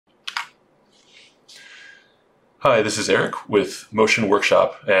Hi, this is Eric with Motion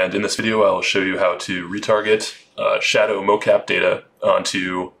Workshop, and in this video I'll show you how to retarget shadow mocap data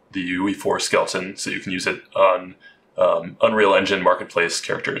onto the UE4 skeleton so you can use it on Unreal Engine Marketplace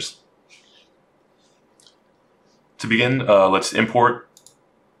characters. To begin, let's import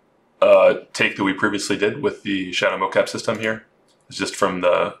take that we previously did with the shadow mocap system here. It's just from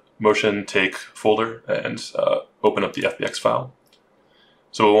the motion take folder and open up the FBX file.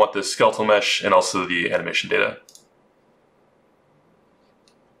 So we'll want the skeletal mesh and also the animation data.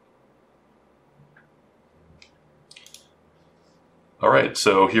 Alright,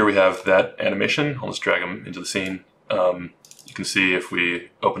 so here we have that animation. I'll just drag them into the scene. You can see if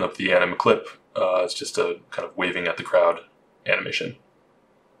we open up the anim clip, it's just a kind of waving at the crowd animation.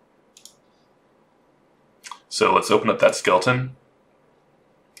 So let's open up that skeleton.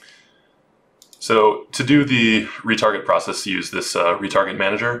 So to do the retarget process, use this retarget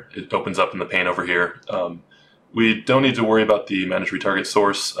manager. It opens up in the pane over here. We don't need to worry about the manage retarget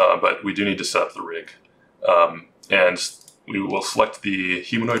source, but we do need to set up the rig. And we will select the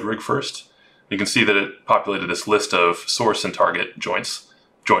humanoid rig first. You can see that it populated this list of source and target joint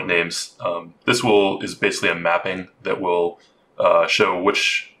names. This is basically a mapping that will show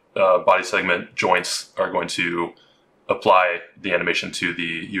which body segment joints are going to apply the animation to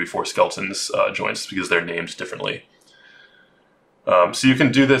the UE4 skeleton's joints because they're named differently. So you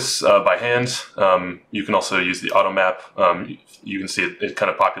can do this by hand. You can also use the auto map. You can see it kind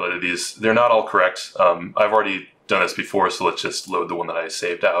of populated these. They're not all correct. I've already done this before, so let's just load the one that I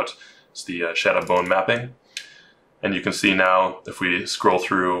saved out. It's the shadow bone mapping. And you can see now, if we scroll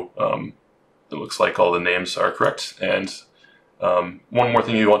through, it looks like all the names are correct. And one more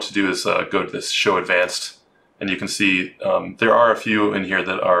thing you want to do is go to this show advanced. And you can see there are a few in here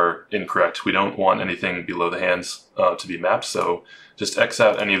that are incorrect. We don't want anything below the hands to be mapped, so just X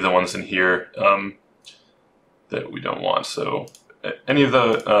out any of the ones in here that we don't want. So any of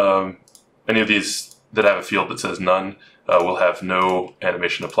these that have a field that says none will have no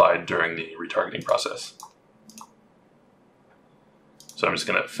animation applied during the retargeting process. So I'm just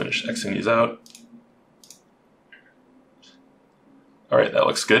going to finish Xing these out. All right, that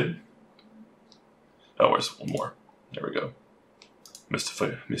looks good. Oh, where's one more? There we go. Missed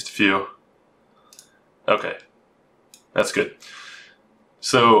a few. Okay, that's good.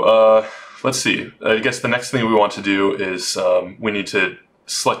 So let's see. I guess the next thing we want to do is we need to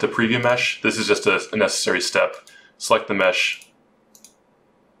select a preview mesh. This is just a necessary step. Select the mesh.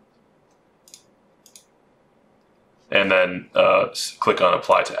 And then click on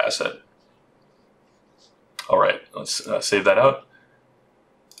Apply to Asset. All right, let's save that out.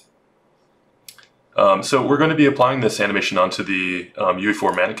 So we're going to be applying this animation onto the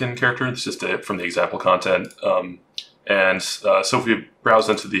UE4 Mannequin character. It's just from the example content. So if we browse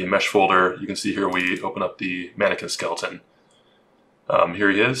into the mesh folder, you can see here we open up the Mannequin skeleton.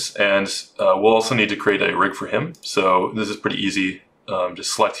 Here he is, and we'll also need to create a rig for him. So this is pretty easy.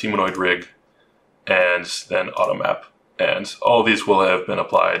 Just select humanoid rig and then auto map. And all of these will have been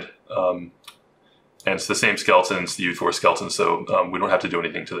applied. And it's the same skeleton, it's the UE4 skeleton, so we don't have to do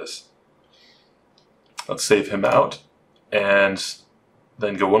anything to this. Let's save him out and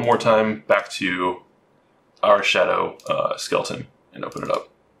then go one more time back to our shadow skeleton and open it up.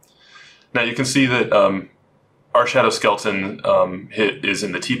 Now you can see that our shadow skeleton is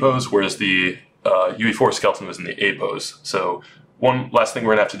in the T pose, whereas the UE4 skeleton was in the A pose. So one last thing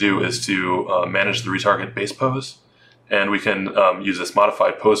we're gonna have to do is to manage the retarget base pose, and we can use this modify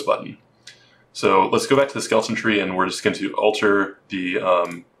pose button. So let's go back to the skeleton tree, and we're just going to alter the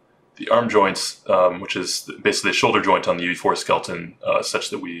arm joints, which is basically a shoulder joint on the UE4 skeleton,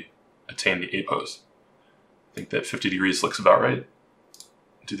 such that we attain the A pose. I think that 50 degrees looks about right.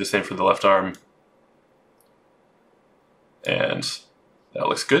 Do the same for the left arm. And that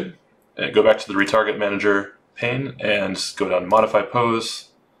looks good. And go back to the Retarget Manager pane and go down to Modify Pose,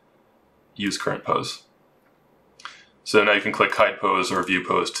 Use Current Pose. So now you can click Hide Pose or View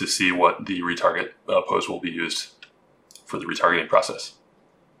Pose to see what the retarget pose will be used for the retargeting process.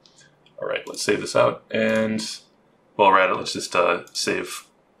 All right, let's save this out. And while we're at it, let's just save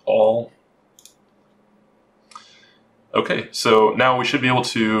all. Okay, so now we should be able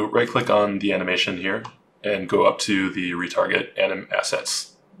to right-click on the animation here and go up to the Retarget Anim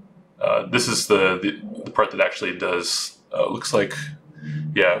Assets. This is the part that actually does, looks like,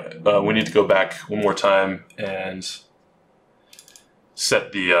 yeah, we need to go back one more time and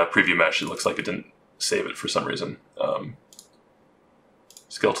set the preview mesh. It looks like it didn't save it for some reason.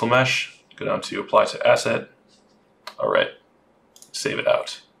 Skeletal mesh, go down to Apply to Asset. All right, save it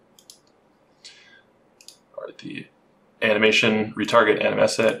out. All right, the animation, retarget anim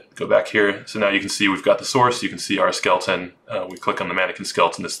asset, go back here. So now you can see we've got the source, you can see our skeleton. We click on the mannequin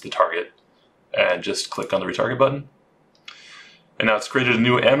skeleton, this is the target, and just click on the retarget button. And now it's created a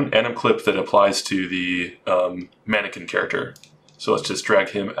new anim clip that applies to the mannequin character. So let's just drag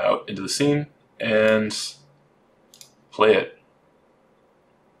him out into the scene and play it.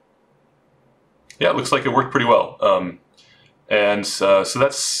 Yeah, it looks like it worked pretty well. So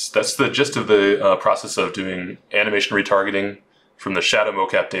that's the gist of the process of doing animation retargeting from the shadow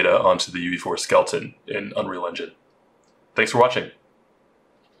mocap data onto the UV4 skeleton in Unreal Engine. Thanks for watching.